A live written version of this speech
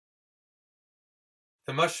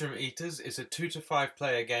The Mushroom Eaters is a 2 to 5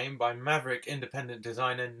 player game by maverick independent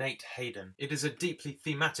designer Nate Hayden. It is a deeply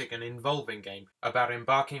thematic and involving game about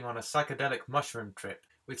embarking on a psychedelic mushroom trip,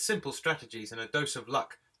 with simple strategies and a dose of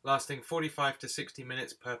luck, lasting 45 to 60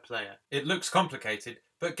 minutes per player. It looks complicated,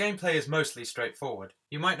 but gameplay is mostly straightforward.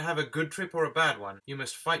 You might have a good trip or a bad one. You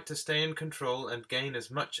must fight to stay in control and gain as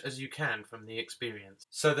much as you can from the experience,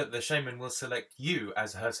 so that the Shaman will select you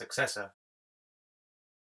as her successor.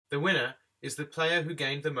 The winner is the player who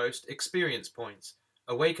gained the most experience points.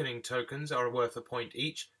 Awakening tokens are worth a point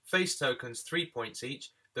each, face tokens 3 points each,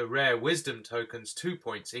 the rare wisdom tokens 2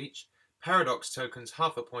 points each, paradox tokens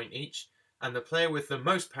half a point each, and the player with the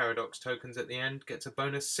most paradox tokens at the end gets a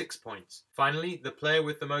bonus 6 points. Finally, the player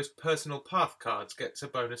with the most personal path cards gets a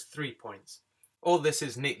bonus 3 points. All this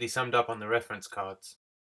is neatly summed up on the reference cards.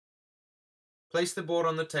 Place the board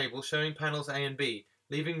on the table showing panels A and B,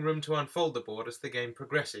 leaving room to unfold the board as the game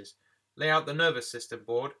progresses. Lay out the nervous system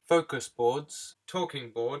board, focus boards,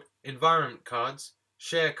 talking board, environment cards,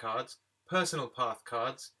 share cards, personal path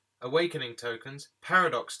cards, awakening tokens,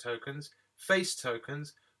 paradox tokens, face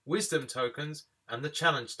tokens, wisdom tokens, and the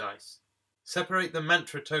challenge dice. Separate the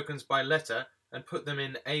mantra tokens by letter and put them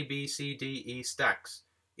in A, B, C, D, E stacks.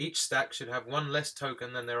 Each stack should have one less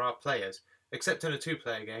token than there are players. Except in a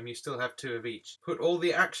 2-player game, you still have 2 of each. Put all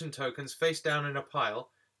the action tokens face down in a pile,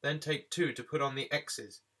 then take 2 to put on the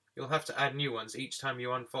X's. You'll have to add new ones each time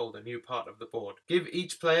you unfold a new part of the board. Give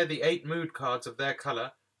each player the 8 mood cards of their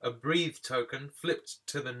colour, a breathe token flipped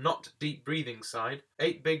to the not deep breathing side,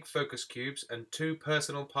 8 big focus cubes, and 2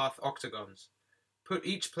 personal path octagons. Put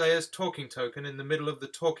each player's talking token in the middle of the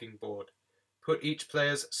talking board. Put each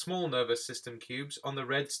player's small nervous system cubes on the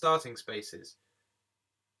red starting spaces.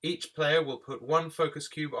 Each player will put 1 focus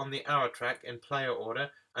cube on the hour track in player order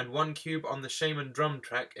and 1 cube on the Shaman drum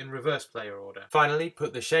track in reverse player order. Finally,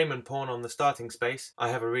 put the Shaman pawn on the starting space. I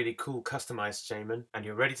have a really cool customized Shaman, and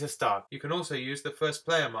you're ready to start. You can also use the first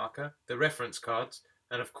player marker, the reference cards,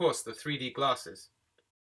 and of course the 3D glasses.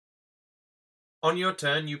 On your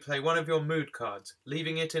turn, you play one of your mood cards,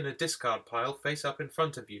 leaving it in a discard pile face up in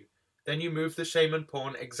front of you. Then you move the Shaman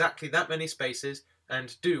pawn exactly that many spaces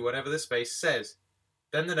and do whatever the space says.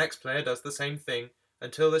 Then the next player does the same thing,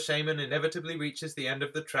 until the Shaman inevitably reaches the end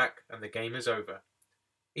of the track and the game is over.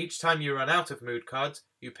 Each time you run out of mood cards,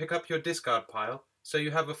 you pick up your discard pile, so you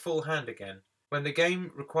have a full hand again. When the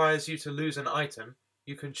game requires you to lose an item,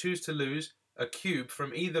 you can choose to lose a cube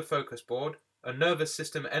from either focus board, a nervous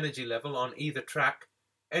system energy level on either track,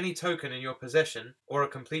 any token in your possession, or a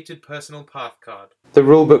completed personal path card. The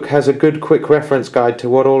rulebook has a good quick reference guide to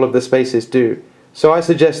what all of the spaces do, so I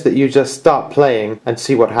suggest that you just start playing and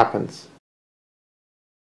see what happens.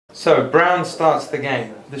 So, Brown starts the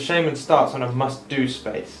game. The Shaman starts on a must-do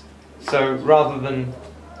space. So, rather than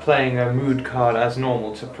playing a mood card as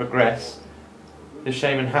normal to progress, the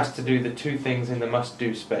Shaman has to do the 2 things in the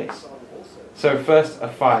must-do space. So, first, a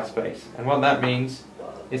fire space. And what that means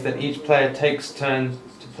is that each player takes turns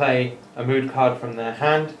to play a mood card from their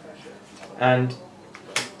hand, and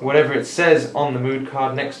whatever it says on the mood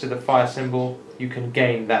card next to the fire symbol, you can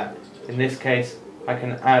gain that. In this case, I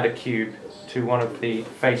can add a cube to one of the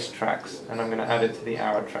face tracks, and I'm going to add it to the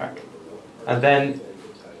hour track. And then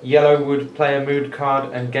yellow would play a mood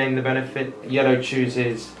card and gain the benefit. Yellow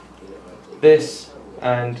chooses this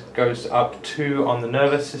and goes up 2 on the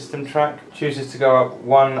nervous system track, chooses to go up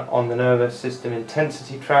 1 on the nervous system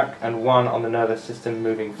intensity track and 1 on the nervous system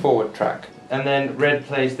moving forward track. And then red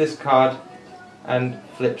plays this card and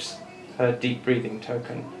flips her deep breathing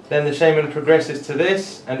token. Then the Shaman progresses to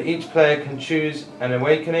this, and each player can choose an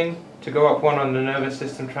awakening to go up 1 on the nervous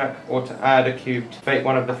system track or to add a cube to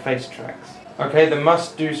one of the face tracks. Okay, the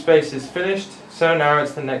must-do space is finished, so now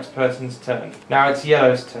it's the next person's turn. Now it's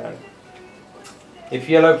yellow's turn. If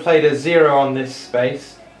yellow played a 0 on this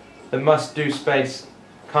space, the must-do space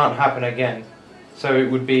can't happen again, so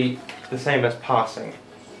it would be the same as passing.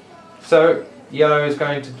 So yellow is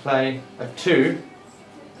going to play a 2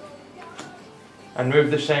 and move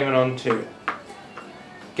the Shaman on 2.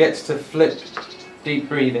 Gets to flip deep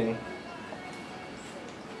breathing.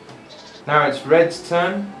 Now it's red's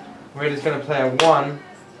turn. Red is going to play a 1,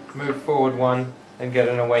 move forward 1 and get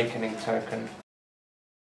an awakening token.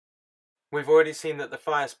 We've already seen that the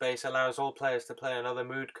fire space allows all players to play another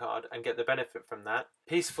mood card and get the benefit from that.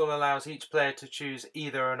 Peaceful allows each player to choose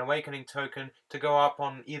either an awakening token to go up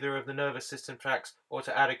on either of the nervous system tracks or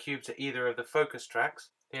to add a cube to either of the focus tracks.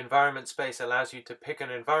 The environment space allows you to pick an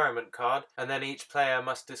environment card, and then each player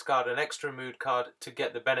must discard an extra mood card to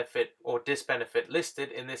get the benefit or disbenefit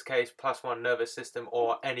listed, in this case +1 nervous system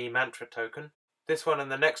or any mantra token. This one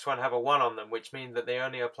and the next one have a 1 on them, which means that they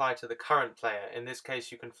only apply to the current player. In this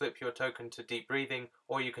case, you can flip your token to Deep Breathing,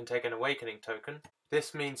 or you can take an Awakening token.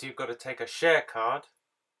 This means you've got to take a Share card.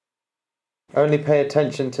 Only pay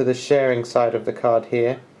attention to the sharing side of the card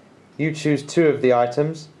here. You choose 2 of the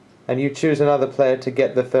items, and you choose another player to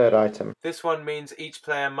get the 3rd item. This one means each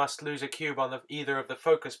player must lose a cube on either of the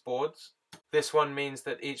focus boards. This one means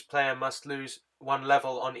that each player must lose 1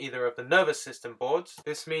 level on either of the nervous system boards.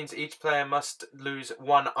 This means each player must lose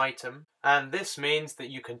 1 item. And this means that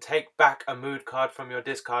you can take back a mood card from your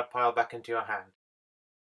discard pile back into your hand.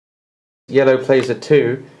 Yellow plays a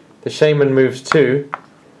 2. The Shaman moves 2.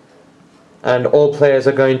 And all players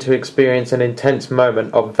are going to experience an intense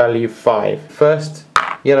moment of value 5. First,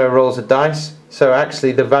 yellow rolls a dice. So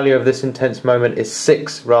actually the value of this intense moment is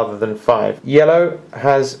 6 rather than 5. Yellow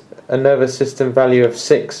has a nervous system value of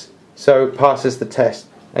 6, so passes the test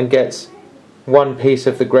and gets 1 piece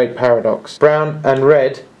of the Great Paradox. Brown and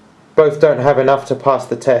red both don't have enough to pass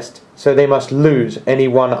the test, so they must lose any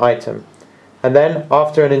 1 item. And then,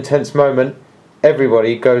 after an intense moment,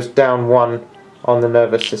 everybody goes down 1 on the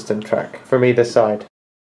nervous system track from either side.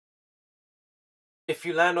 If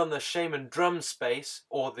you land on the Shaman drum space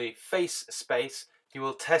or the face space, you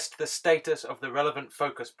will test the status of the relevant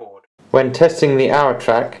focus board. When testing the hour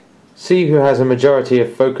track, see who has a majority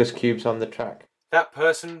of focus cubes on the track. That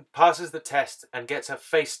person passes the test and gets a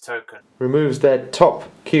face token. Removes their top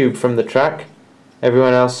cube from the track.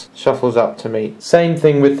 Everyone else shuffles up to meet. Same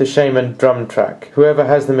thing with the Shaman drum track. Whoever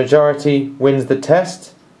has the majority wins the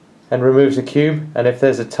test and removes a cube, and if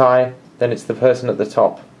there's a tie, then it's the person at the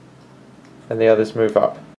top and the others move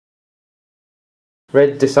up.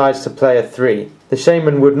 Red decides to play a 3. The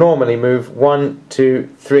Shaman would normally move 1, 2,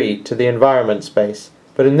 3 to the environment space,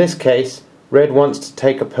 but in this case, red wants to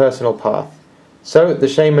take a personal path. So the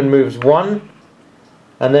Shaman moves 1,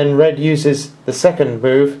 and then red uses the second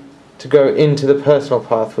move to go into the personal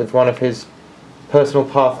path with one of his personal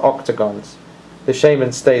path octagons. The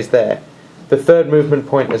Shaman stays there. The 3rd movement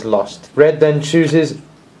point is lost. Red then chooses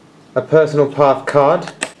a personal path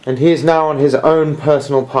card, and he is now on his own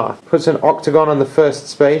personal path. Puts an octagon on the 1st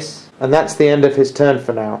space, and that's the end of his turn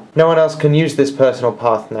for now. No one else can use this personal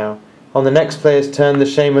path now. On the next player's turn, the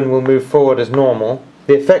Shaman will move forward as normal.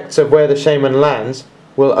 The effects of where the Shaman lands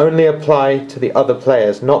will only apply to the other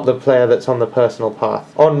players, not the player that's on the personal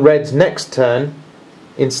path. On Red's next turn,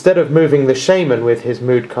 instead of moving the Shaman with his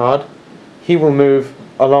mood card, he will move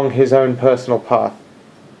along his own personal path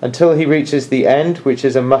until he reaches the end, which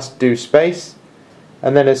is a must-do space,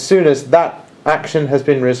 and then as soon as that action has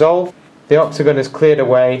been resolved, the octagon is cleared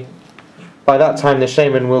away. By that time the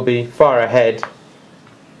Shaman will be far ahead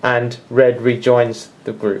and red rejoins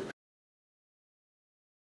the group.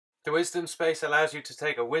 The wisdom space allows you to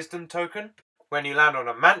take a wisdom token. When you land on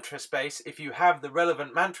a mantra space, if you have the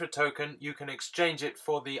relevant mantra token, you can exchange it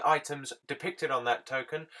for the items depicted on that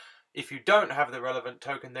token. If you don't have the relevant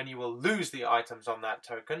token, then you will lose the items on that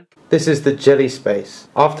token. This is the jelly space.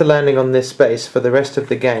 After landing on this space for the rest of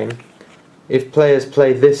the game, if players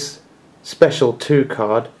play this special 2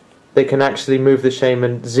 card, they can actually move the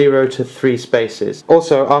Shaman 0 to 3 spaces.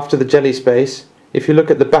 Also, after the jelly space, if you look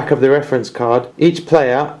at the back of the reference card, each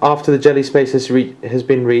player, after the jelly space has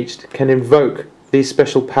been reached, can invoke these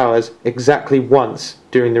special powers exactly once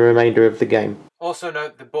during the remainder of the game. Also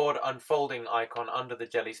note the board unfolding icon under the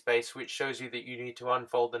jelly space, which shows you that you need to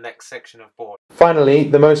unfold the next section of board. Finally,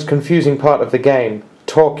 the most confusing part of the game,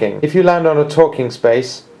 talking. If you land on a talking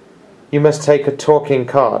space, you must take a talking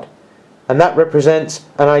card. And that represents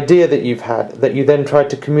an idea that you've had, that you then tried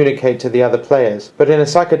to communicate to the other players. But in a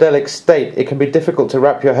psychedelic state, it can be difficult to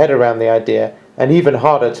wrap your head around the idea, and even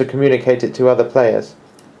harder to communicate it to other players.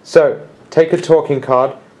 So, take a talking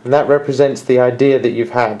card, and that represents the idea that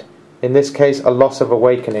you've had. In this case, a loss of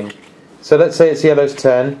awakening. So let's say it's yellow's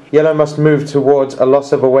turn. Yellow must move towards a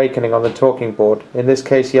loss of awakening on the talking board. In this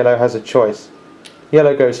case, yellow has a choice.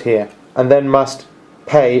 Yellow goes here, and then must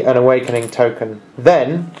pay an awakening token.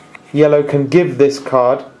 Then, yellow can give this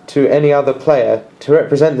card to any other player to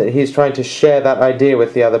represent that he is trying to share that idea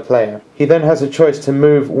with the other player. He then has a choice to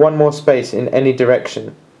move 1 more space in any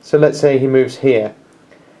direction. So let's say he moves here.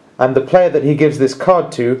 And the player that he gives this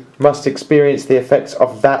card to must experience the effects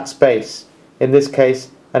of that space. In this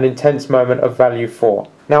case, an intense moment of value 4.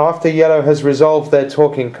 Now after yellow has resolved their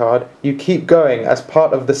talking card, you keep going as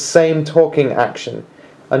part of the same talking action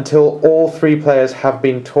until all 3 players have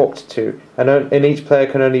been talked to, and each player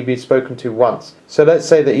can only be spoken to once. So let's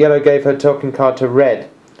say that yellow gave her talking card to red.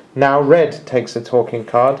 Now red takes a talking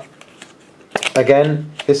card.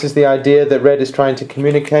 Again, this is the idea that red is trying to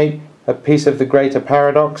communicate a piece of the greater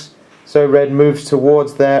paradox. So red moves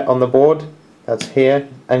towards there on the board. that's here,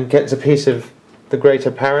 and gets a piece of the greater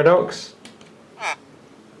paradox,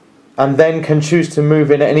 and then can choose to move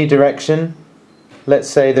in any direction. Let's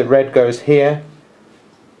say that red goes here,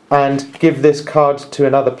 and give this card to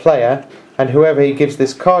another player, and whoever he gives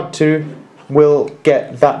this card to will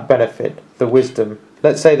get that benefit, the wisdom.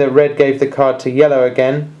 Let's say that red gave the card to yellow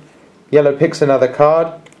again. Yellow picks another card,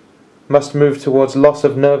 must move towards loss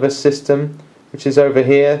of nervous system, which is over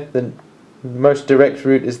here. The most direct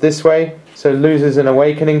route is this way, so loses an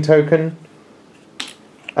awakening token,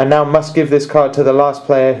 and now must give this card to the last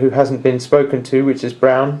player who hasn't been spoken to, which is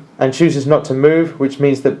brown, and chooses not to move, which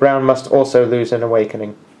means that brown must also lose an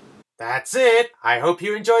awakening. That's it! I hope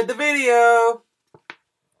you enjoyed the video!